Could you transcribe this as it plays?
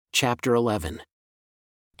chapter 11.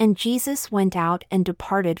 And Jesus went out and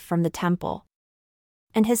departed from the temple.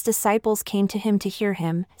 And his disciples came to him to hear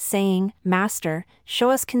him, saying, Master,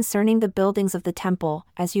 show us concerning the buildings of the temple,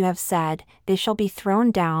 as you have said, they shall be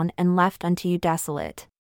thrown down and left unto you desolate.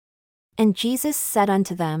 And Jesus said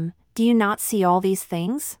unto them, Do you not see all these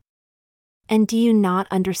things? And do you not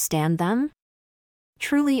understand them?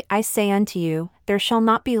 Truly I say unto you, there shall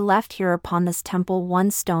not be left here upon this temple one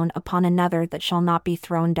stone upon another that shall not be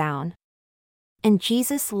thrown down. And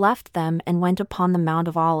Jesus left them and went upon the Mount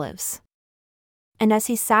of Olives. And as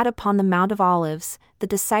he sat upon the Mount of Olives, the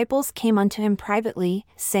disciples came unto him privately,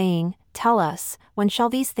 saying, Tell us, when shall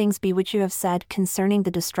these things be which you have said concerning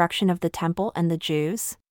the destruction of the temple and the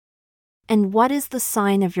Jews? And what is the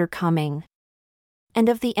sign of your coming? And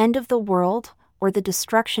of the end of the world, or the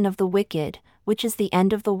destruction of the wicked, which is the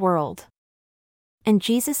end of the world? And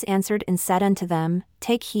Jesus answered and said unto them,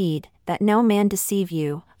 Take heed, that no man deceive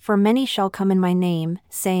you, for many shall come in my name,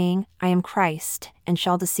 saying, I am Christ, and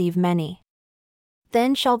shall deceive many.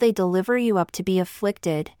 Then shall they deliver you up to be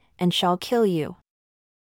afflicted, and shall kill you.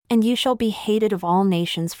 And you shall be hated of all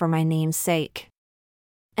nations for my name's sake.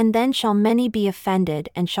 And then shall many be offended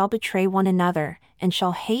and shall betray one another, and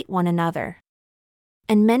shall hate one another.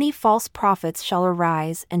 And many false prophets shall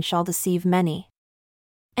arise and shall deceive many.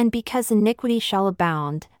 And because iniquity shall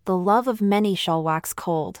abound, the love of many shall wax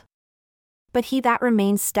cold. But he that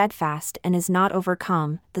remains steadfast and is not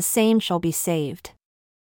overcome, the same shall be saved.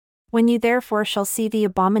 When you therefore shall see the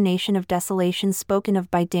abomination of desolation spoken of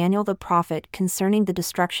by Daniel the prophet concerning the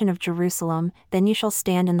destruction of Jerusalem, then you shall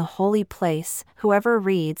stand in the holy place. Whoever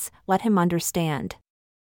reads, let him understand.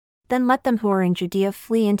 Then let them who are in Judea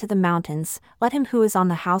flee into the mountains, let him who is on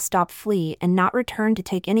the housetop flee and not return to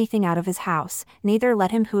take anything out of his house, neither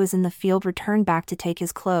let him who is in the field return back to take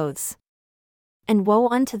his clothes. And woe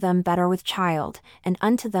unto them that are with child, and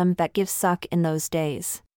unto them that give suck in those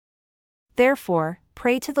days. Therefore,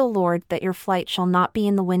 pray to the Lord that your flight shall not be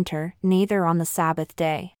in the winter, neither on the Sabbath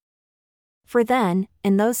day. For then,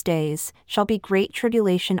 in those days, shall be great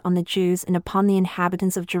tribulation on the Jews and upon the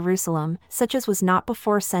inhabitants of Jerusalem, such as was not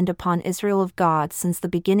before sent upon Israel of God since the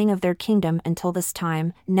beginning of their kingdom until this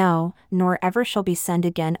time, no, nor ever shall be sent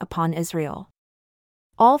again upon Israel.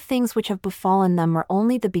 All things which have befallen them are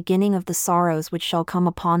only the beginning of the sorrows which shall come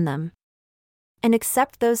upon them. And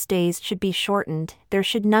except those days should be shortened, there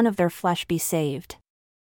should none of their flesh be saved.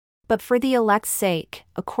 But for the elect's sake,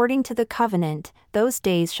 according to the covenant, those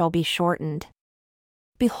days shall be shortened.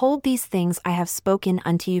 Behold, these things I have spoken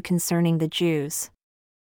unto you concerning the Jews.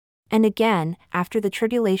 And again, after the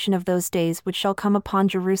tribulation of those days which shall come upon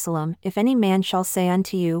Jerusalem, if any man shall say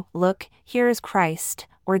unto you, Look, here is Christ,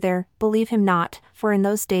 or there, believe him not, for in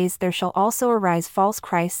those days there shall also arise false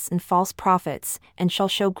Christs and false prophets, and shall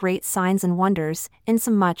show great signs and wonders,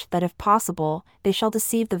 insomuch that if possible, they shall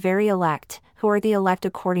deceive the very elect, who are the elect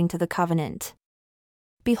according to the covenant.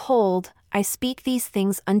 Behold, I speak these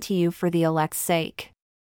things unto you for the elect's sake.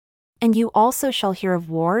 And you also shall hear of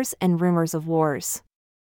wars and rumors of wars.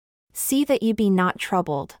 See that ye be not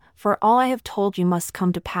troubled, for all I have told you must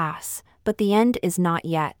come to pass, but the end is not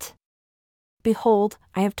yet. Behold,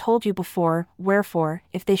 I have told you before, wherefore,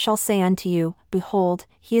 if they shall say unto you, Behold,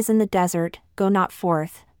 he is in the desert, go not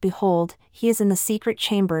forth, behold, he is in the secret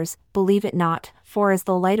chambers, believe it not, for as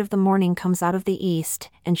the light of the morning comes out of the east,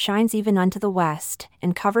 and shines even unto the west,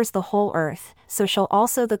 and covers the whole earth, so shall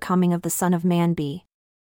also the coming of the Son of Man be.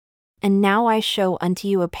 And now I show unto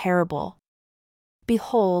you a parable.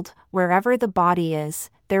 Behold, wherever the body is,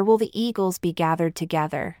 there will the eagles be gathered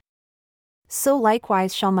together. So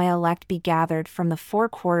likewise shall my elect be gathered from the four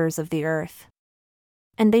quarters of the earth.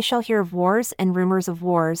 And they shall hear of wars and rumors of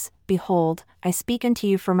wars. Behold, I speak unto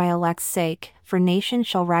you for my elect's sake, for nation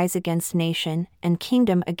shall rise against nation, and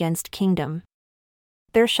kingdom against kingdom.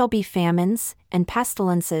 There shall be famines, and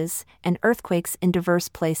pestilences, and earthquakes in divers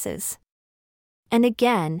places. And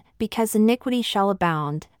again, because iniquity shall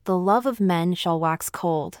abound, the love of men shall wax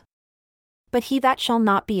cold. But he that shall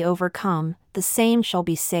not be overcome, the same shall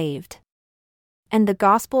be saved. And the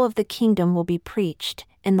gospel of the kingdom will be preached,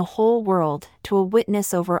 in the whole world, to a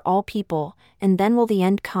witness over all people, and then will the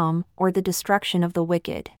end come, or the destruction of the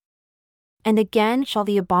wicked. And again shall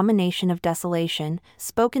the abomination of desolation,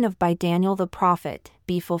 spoken of by Daniel the prophet,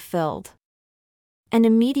 be fulfilled. And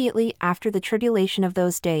immediately after the tribulation of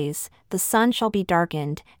those days, the sun shall be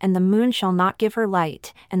darkened, and the moon shall not give her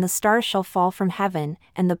light, and the stars shall fall from heaven,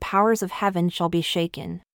 and the powers of heaven shall be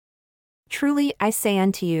shaken. Truly I say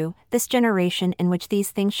unto you, this generation in which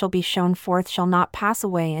these things shall be shown forth shall not pass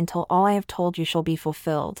away until all I have told you shall be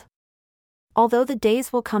fulfilled. Although the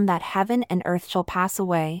days will come that heaven and earth shall pass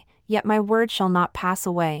away, yet my word shall not pass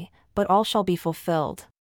away, but all shall be fulfilled.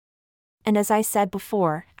 And as I said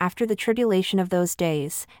before, after the tribulation of those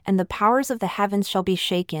days, and the powers of the heavens shall be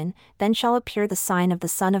shaken, then shall appear the sign of the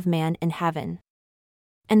Son of Man in heaven.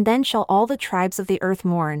 And then shall all the tribes of the earth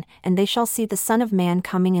mourn, and they shall see the Son of Man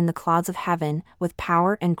coming in the clouds of heaven, with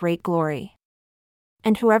power and great glory.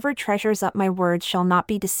 And whoever treasures up my words shall not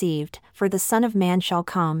be deceived, for the Son of Man shall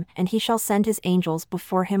come, and he shall send his angels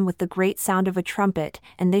before him with the great sound of a trumpet,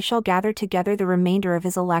 and they shall gather together the remainder of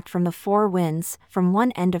his elect from the four winds, from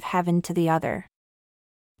one end of heaven to the other.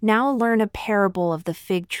 Now learn a parable of the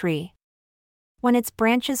fig tree. When its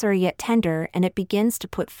branches are yet tender and it begins to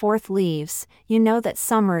put forth leaves, you know that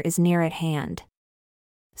summer is near at hand.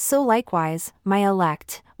 So likewise, my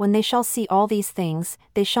elect, when they shall see all these things,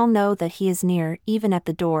 they shall know that he is near, even at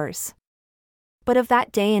the doors. But of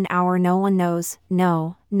that day and hour no one knows,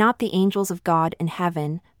 no, not the angels of God in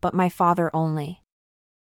heaven, but my Father only.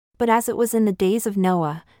 But as it was in the days of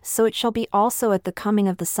Noah, so it shall be also at the coming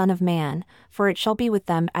of the Son of Man, for it shall be with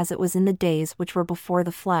them as it was in the days which were before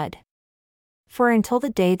the flood. For until the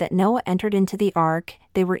day that Noah entered into the ark,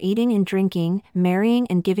 they were eating and drinking, marrying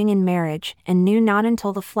and giving in marriage, and knew not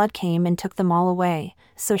until the flood came and took them all away,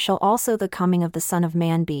 so shall also the coming of the Son of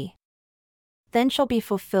Man be. Then shall be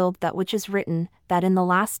fulfilled that which is written, that in the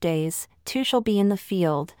last days, 2 shall be in the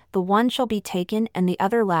field, the one shall be taken and the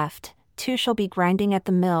other left, 2 shall be grinding at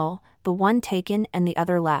the mill, the one taken and the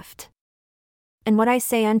other left. And what I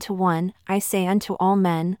say unto one, I say unto all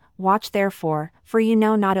men, watch therefore, for you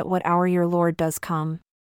know not at what hour your Lord does come.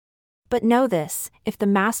 But know this, if the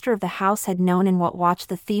master of the house had known in what watch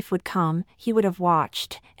the thief would come, he would have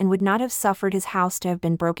watched, and would not have suffered his house to have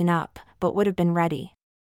been broken up, but would have been ready.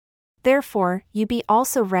 Therefore, you be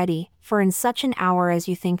also ready, for in such an hour as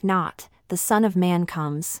you think not, the Son of Man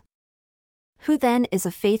comes. Who then is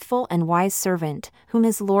a faithful and wise servant, whom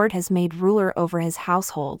his Lord has made ruler over his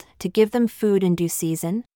household, to give them food in due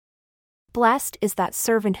season? Blessed is that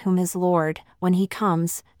servant whom his Lord, when he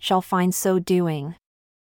comes, shall find so doing.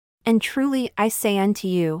 And truly I say unto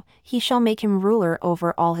you, he shall make him ruler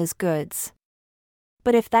over all his goods.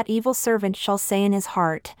 But if that evil servant shall say in his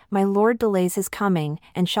heart, my Lord delays his coming,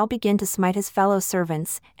 and shall begin to smite his fellow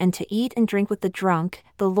servants, and to eat and drink with the drunk,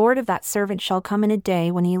 the Lord of that servant shall come in a day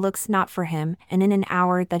when he looks not for him, and in an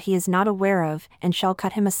hour that he is not aware of, and shall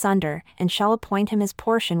cut him asunder, and shall appoint him his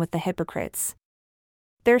portion with the hypocrites.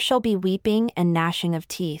 There shall be weeping and gnashing of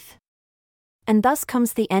teeth. And thus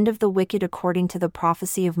comes the end of the wicked according to the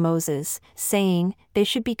prophecy of Moses, saying, they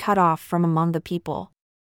should be cut off from among the people.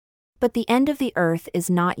 But the end of the earth is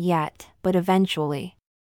not yet, but eventually.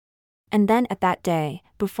 And then at that day,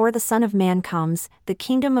 before the Son of Man comes, the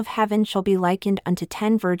kingdom of heaven shall be likened unto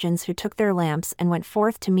 10 virgins who took their lamps and went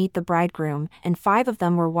forth to meet the bridegroom, and 5 of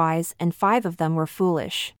them were wise and 5 of them were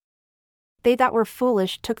foolish. They that were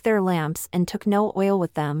foolish took their lamps and took no oil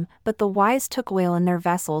with them, but the wise took oil in their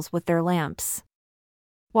vessels with their lamps.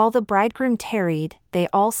 While the bridegroom tarried, they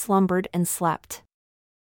all slumbered and slept.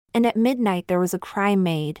 And at midnight there was a cry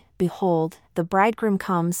made, behold, the bridegroom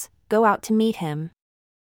comes, go out to meet him.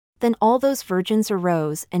 Then all those virgins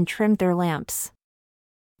arose and trimmed their lamps.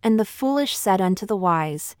 And the foolish said unto the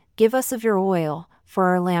wise, give us of your oil, for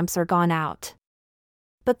our lamps are gone out.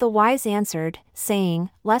 But the wise answered, saying,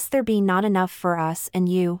 lest there be not enough for us and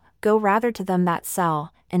you, go rather to them that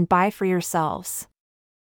sell, and buy for yourselves.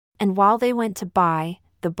 And while they went to buy,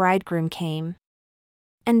 the bridegroom came.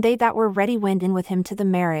 And they that were ready went in with him to the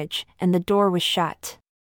marriage, and the door was shut.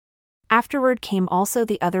 Afterward came also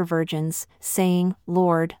the other virgins, saying,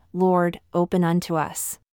 Lord, Lord, open unto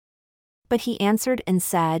us. But he answered and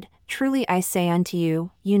said, truly I say unto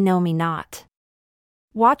you, you know me not.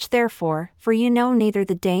 Watch therefore, for you know neither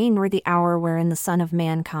the day nor the hour wherein the Son of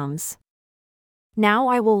Man comes. Now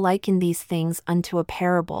I will liken these things unto a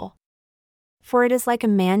parable. For it is like a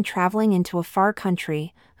man traveling into a far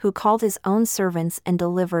country, who called his own servants and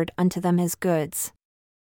delivered unto them his goods.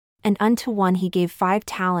 And unto one he gave 5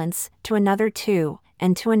 talents, to another 2,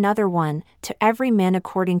 and to another 1, to every man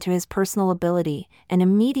according to his personal ability, and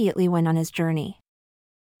immediately went on his journey.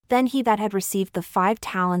 Then he that had received the 5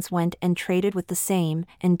 talents went and traded with the same,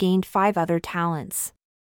 and gained 5 other talents.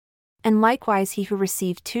 And likewise he who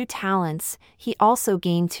received 2 talents, he also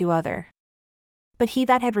gained 2 other. But he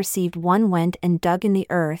that had received 1 went and dug in the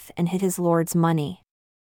earth and hid his Lord's money.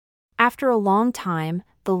 After a long time,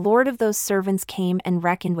 the Lord of those servants came and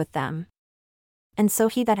reckoned with them. And so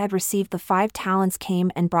he that had received the 5 talents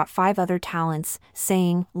came and brought 5 other talents,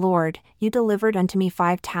 saying, Lord, you delivered unto me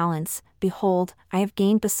 5 talents, behold, I have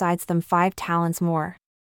gained besides them 5 talents more.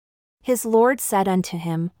 His Lord said unto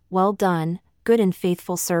him, well done, good and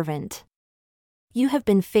faithful servant. You have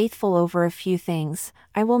been faithful over a few things,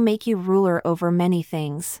 I will make you ruler over many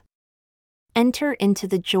things. Enter into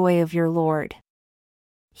the joy of your Lord.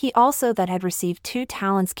 He also that had received 2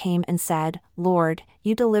 talents came and said, Lord,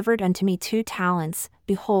 you delivered unto me 2 talents,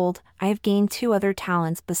 behold, I have gained 2 other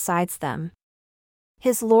talents besides them.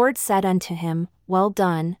 His Lord said unto him, Well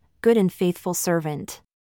done, good and faithful servant.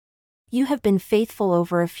 You have been faithful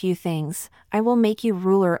over a few things, I will make you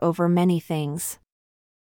ruler over many things.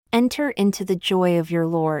 Enter into the joy of your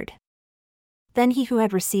Lord. Then he who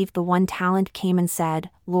had received the 1 talent came and said,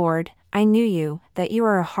 Lord, I knew you, that you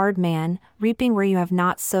are a hard man, reaping where you have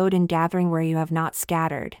not sowed and gathering where you have not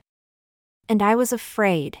scattered. And I was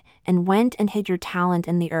afraid, and went and hid your talent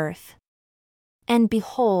in the earth. And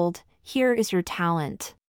behold, here is your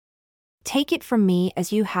talent. Take it from me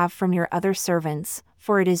as you have from your other servants,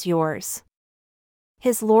 for it is yours.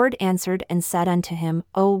 His Lord answered and said unto him,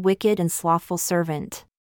 O wicked and slothful servant!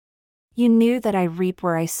 You knew that I reap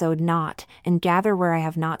where I sowed not, and gather where I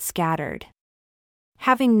have not scattered.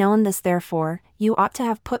 Having known this therefore, you ought to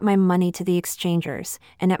have put my money to the exchangers,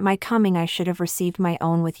 and at my coming I should have received my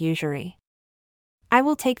own with usury. I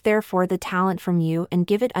will take therefore the talent from you and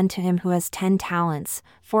give it unto him who has 10 talents,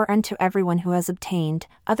 for unto everyone who has obtained,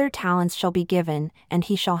 other talents shall be given, and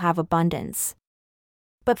he shall have abundance.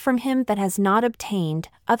 But from him that has not obtained,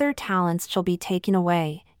 other talents shall be taken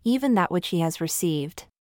away, even that which he has received.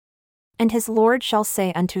 And his Lord shall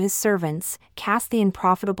say unto his servants, Cast the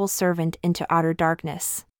unprofitable servant into outer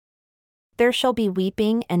darkness. There shall be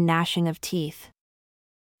weeping and gnashing of teeth.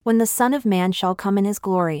 When the Son of Man shall come in his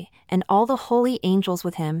glory, and all the holy angels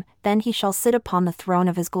with him, then he shall sit upon the throne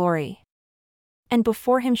of his glory. And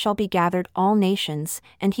before him shall be gathered all nations,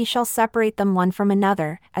 and he shall separate them one from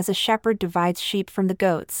another, as a shepherd divides sheep from the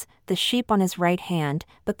goats, the sheep on his right hand,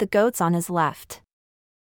 but the goats on his left.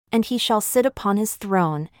 And he shall sit upon his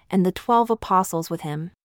throne, and the 12 apostles with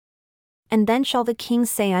him. And then shall the king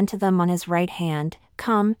say unto them on his right hand,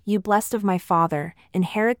 Come, you blessed of my Father,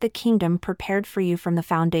 inherit the kingdom prepared for you from the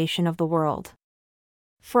foundation of the world.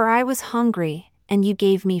 For I was hungry, and you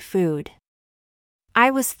gave me food.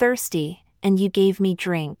 I was thirsty, and you gave me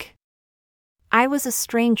drink. I was a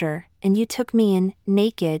stranger, and you took me in,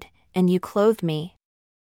 naked, and you clothed me.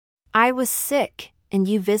 I was sick, and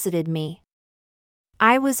you visited me.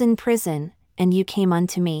 I was in prison, and you came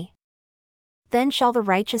unto me. Then shall the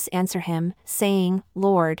righteous answer him, saying,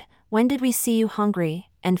 Lord, when did we see you hungry,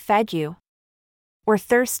 and fed you? Or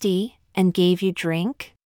thirsty, and gave you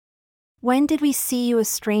drink? When did we see you a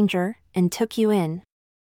stranger, and took you in?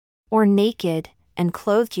 Or naked, and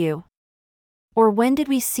clothed you? Or when did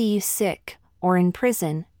we see you sick, or in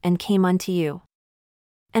prison, and came unto you?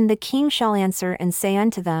 And the king shall answer and say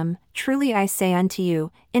unto them, Truly I say unto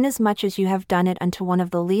you, inasmuch as you have done it unto one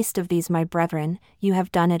of the least of these my brethren, you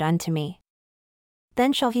have done it unto me.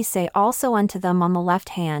 Then shall he say also unto them on the left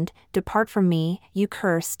hand, Depart from me, you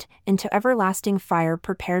cursed, into everlasting fire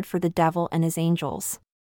prepared for the devil and his angels.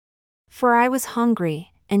 For I was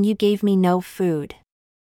hungry, and you gave me no food.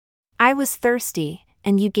 I was thirsty,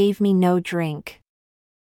 and you gave me no drink.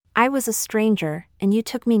 I was a stranger, and you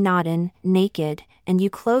took me not in, naked, and you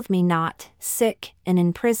clothed me not, sick, and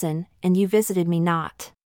in prison, and you visited me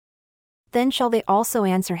not. Then shall they also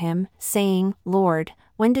answer him, saying, Lord,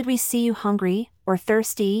 when did we see you hungry, or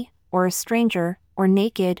thirsty, or a stranger, or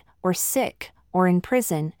naked, or sick, or in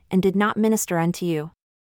prison, and did not minister unto you?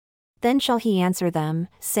 Then shall he answer them,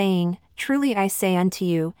 saying, Truly I say unto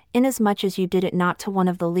you, inasmuch as you did it not to one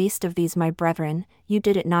of the least of these my brethren, you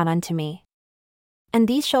did it not unto me. And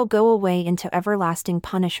these shall go away into everlasting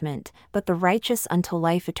punishment, but the righteous unto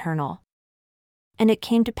life eternal. And it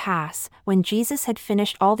came to pass, when Jesus had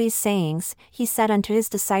finished all these sayings, he said unto his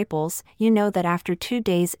disciples, You know that after 2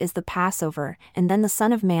 days is the Passover, and then the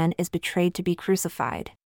Son of Man is betrayed to be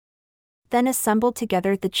crucified. Then assembled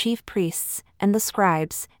together the chief priests, and the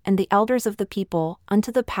scribes, and the elders of the people,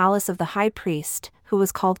 unto the palace of the high priest, who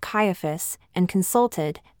was called Caiaphas, and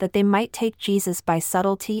consulted, that they might take Jesus by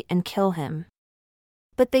subtlety and kill him.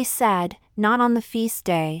 But they said, Not on the feast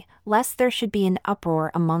day, lest there should be an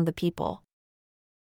uproar among the people.